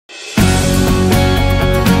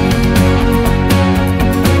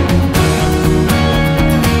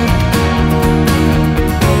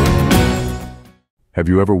Have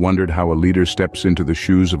you ever wondered how a leader steps into the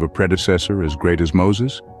shoes of a predecessor as great as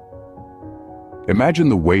Moses? Imagine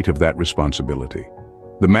the weight of that responsibility.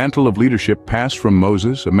 The mantle of leadership passed from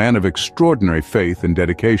Moses, a man of extraordinary faith and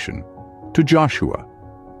dedication, to Joshua,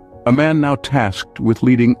 a man now tasked with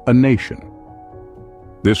leading a nation.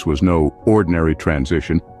 This was no ordinary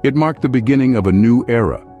transition. It marked the beginning of a new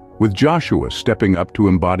era, with Joshua stepping up to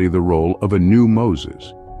embody the role of a new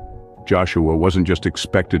Moses. Joshua wasn't just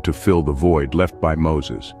expected to fill the void left by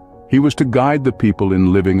Moses. He was to guide the people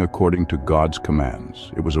in living according to God's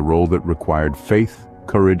commands. It was a role that required faith,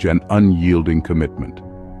 courage, and unyielding commitment.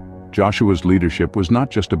 Joshua's leadership was not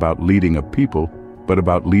just about leading a people, but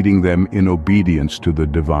about leading them in obedience to the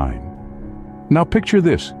divine. Now picture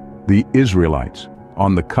this, the Israelites,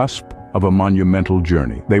 on the cusp of a monumental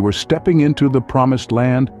journey. They were stepping into the promised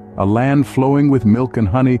land, a land flowing with milk and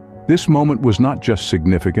honey. This moment was not just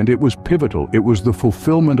significant, it was pivotal. It was the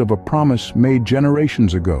fulfillment of a promise made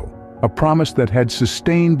generations ago, a promise that had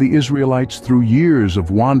sustained the Israelites through years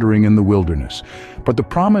of wandering in the wilderness. But the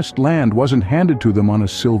promised land wasn't handed to them on a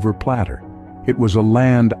silver platter. It was a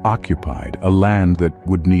land occupied, a land that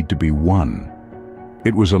would need to be won.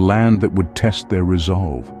 It was a land that would test their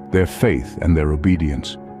resolve, their faith, and their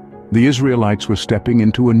obedience. The Israelites were stepping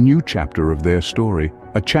into a new chapter of their story,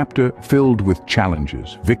 a chapter filled with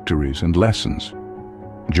challenges, victories, and lessons.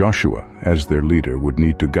 Joshua, as their leader, would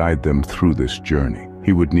need to guide them through this journey.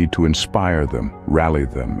 He would need to inspire them, rally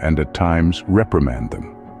them, and at times reprimand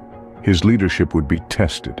them. His leadership would be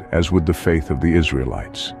tested, as would the faith of the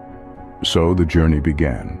Israelites. So the journey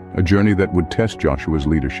began, a journey that would test Joshua's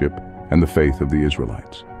leadership and the faith of the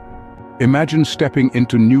Israelites. Imagine stepping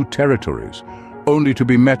into new territories, only to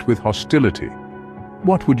be met with hostility.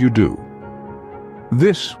 What would you do?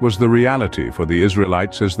 This was the reality for the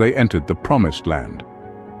Israelites as they entered the Promised Land.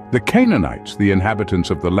 The Canaanites, the inhabitants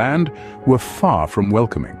of the land, were far from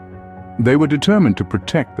welcoming. They were determined to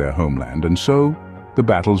protect their homeland, and so the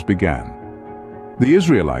battles began. The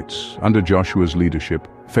Israelites, under Joshua's leadership,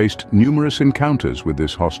 faced numerous encounters with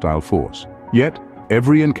this hostile force. Yet,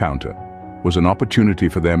 every encounter was an opportunity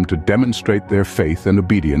for them to demonstrate their faith and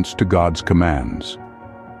obedience to God's commands.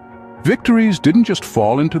 Victories didn't just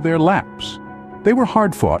fall into their laps. They were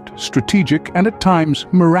hard-fought, strategic, and at times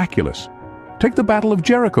miraculous. Take the Battle of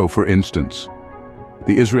Jericho, for instance.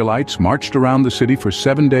 The Israelites marched around the city for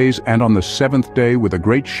 7 days, and on the 7th day, with a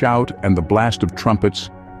great shout and the blast of trumpets,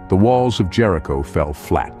 the walls of Jericho fell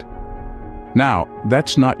flat. Now,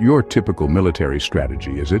 that's not your typical military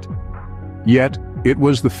strategy, is it? Yet, it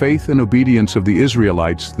was the faith and obedience of the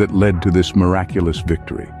Israelites that led to this miraculous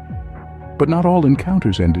victory. But not all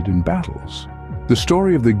encounters ended in battles. The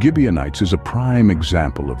story of the Gibeonites is a prime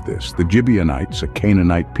example of this. The Gibeonites, a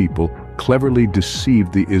Canaanite people, cleverly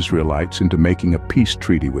deceived the Israelites into making a peace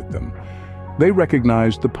treaty with them. They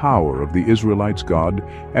recognized the power of the Israelites' God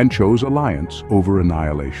and chose alliance over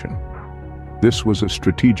annihilation. This was a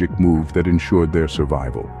strategic move that ensured their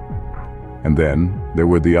survival. And then there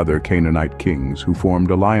were the other Canaanite kings who formed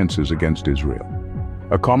alliances against Israel,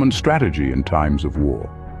 a common strategy in times of war.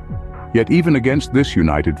 Yet even against this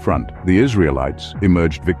united front, the Israelites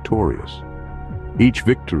emerged victorious. Each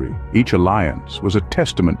victory, each alliance was a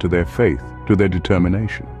testament to their faith, to their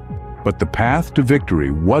determination. But the path to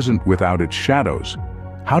victory wasn't without its shadows.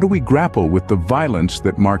 How do we grapple with the violence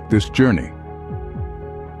that marked this journey?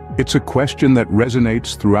 It's a question that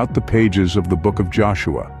resonates throughout the pages of the book of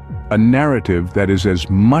Joshua, a narrative that is as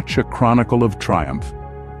much a chronicle of triumph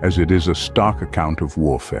as it is a stark account of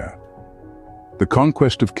warfare. The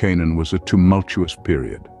conquest of Canaan was a tumultuous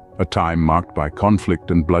period, a time marked by conflict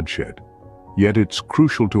and bloodshed. Yet it's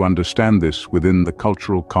crucial to understand this within the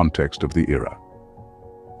cultural context of the era.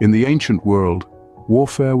 In the ancient world,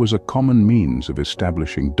 warfare was a common means of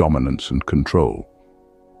establishing dominance and control.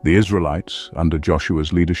 The Israelites, under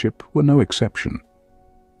Joshua's leadership, were no exception.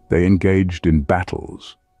 They engaged in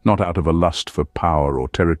battles, not out of a lust for power or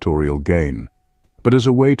territorial gain, but as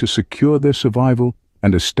a way to secure their survival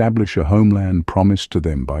and establish a homeland promised to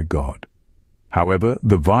them by God. However,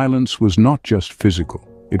 the violence was not just physical,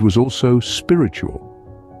 it was also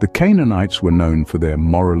spiritual. The Canaanites were known for their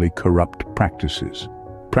morally corrupt practices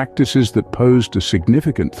that posed a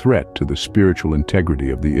significant threat to the spiritual integrity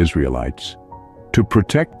of the Israelites. To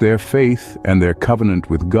protect their faith and their covenant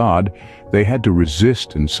with God, they had to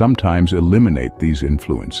resist and sometimes eliminate these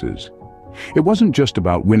influences. It wasn't just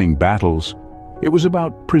about winning battles, it was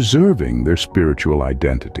about preserving their spiritual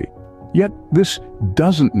identity. Yet this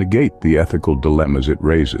doesn't negate the ethical dilemmas it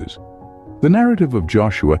raises. The narrative of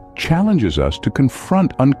Joshua challenges us to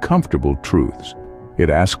confront uncomfortable truths. It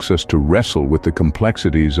asks us to wrestle with the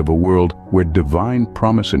complexities of a world where divine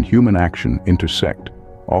promise and human action intersect,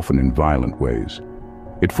 often in violent ways.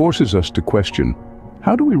 It forces us to question,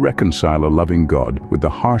 how do we reconcile a loving God with the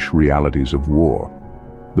harsh realities of war?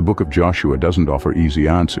 The book of Joshua doesn't offer easy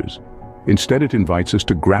answers. Instead, it invites us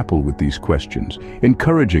to grapple with these questions,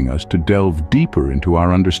 encouraging us to delve deeper into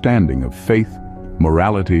our understanding of faith,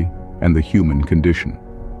 morality, and the human condition.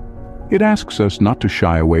 It asks us not to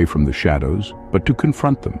shy away from the shadows, but to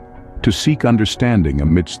confront them, to seek understanding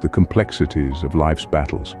amidst the complexities of life's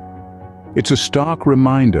battles. It's a stark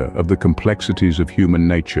reminder of the complexities of human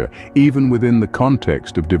nature, even within the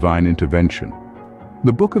context of divine intervention.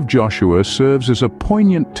 The book of Joshua serves as a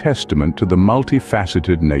poignant testament to the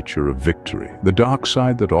multifaceted nature of victory, the dark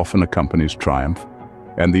side that often accompanies triumph,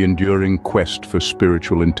 and the enduring quest for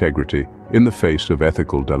spiritual integrity in the face of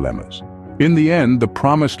ethical dilemmas. In the end, the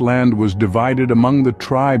promised land was divided among the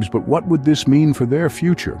tribes, but what would this mean for their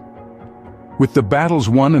future? With the battles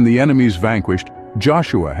won and the enemies vanquished,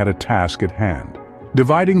 Joshua had a task at hand,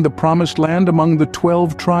 dividing the promised land among the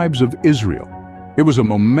 12 tribes of Israel. It was a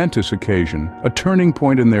momentous occasion, a turning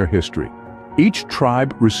point in their history. Each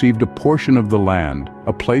tribe received a portion of the land,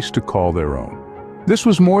 a place to call their own. This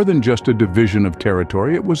was more than just a division of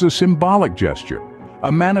territory, it was a symbolic gesture,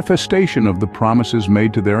 a manifestation of the promises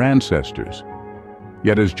made to their ancestors.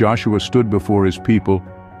 Yet as Joshua stood before his people,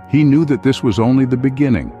 he knew that this was only the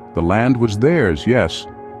beginning. The land was theirs, yes,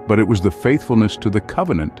 but it was the faithfulness to the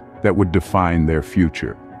covenant that would define their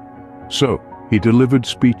future. So, he delivered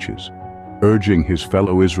speeches, urging his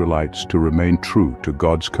fellow Israelites to remain true to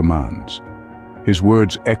God's commands. His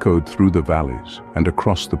words echoed through the valleys and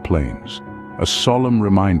across the plains, a solemn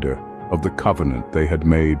reminder of the covenant they had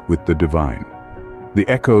made with the divine. The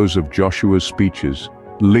echoes of Joshua's speeches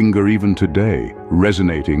linger even today,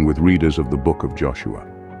 resonating with readers of the book of Joshua.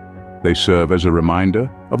 They serve as a reminder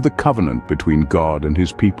of the covenant between God and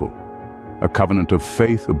his people, a covenant of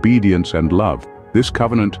faith, obedience, and love. This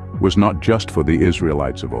covenant was not just for the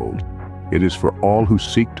Israelites of old. It is for all who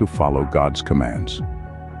seek to follow God's commands.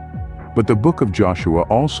 But the book of Joshua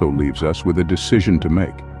also leaves us with a decision to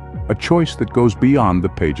make, a choice that goes beyond the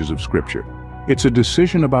pages of Scripture. It's a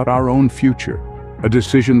decision about our own future, a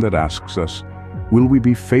decision that asks us, will we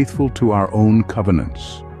be faithful to our own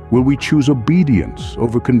covenants? Will we choose obedience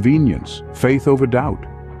over convenience, faith over doubt?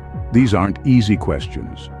 These aren't easy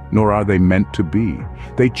questions, nor are they meant to be.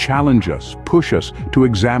 They challenge us, push us to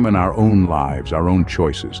examine our own lives, our own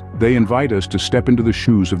choices. They invite us to step into the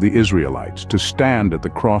shoes of the Israelites, to stand at the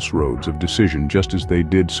crossroads of decision just as they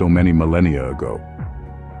did so many millennia ago.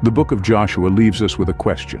 The book of Joshua leaves us with a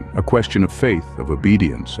question of faith, of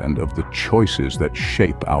obedience, and of the choices that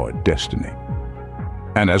shape our destiny.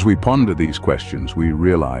 And as we ponder these questions, we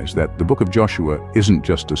realize that the book of Joshua isn't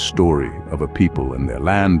just a story of a people and their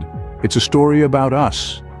land. It's a story about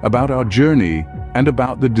us, about our journey, and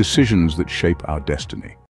about the decisions that shape our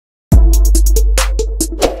destiny.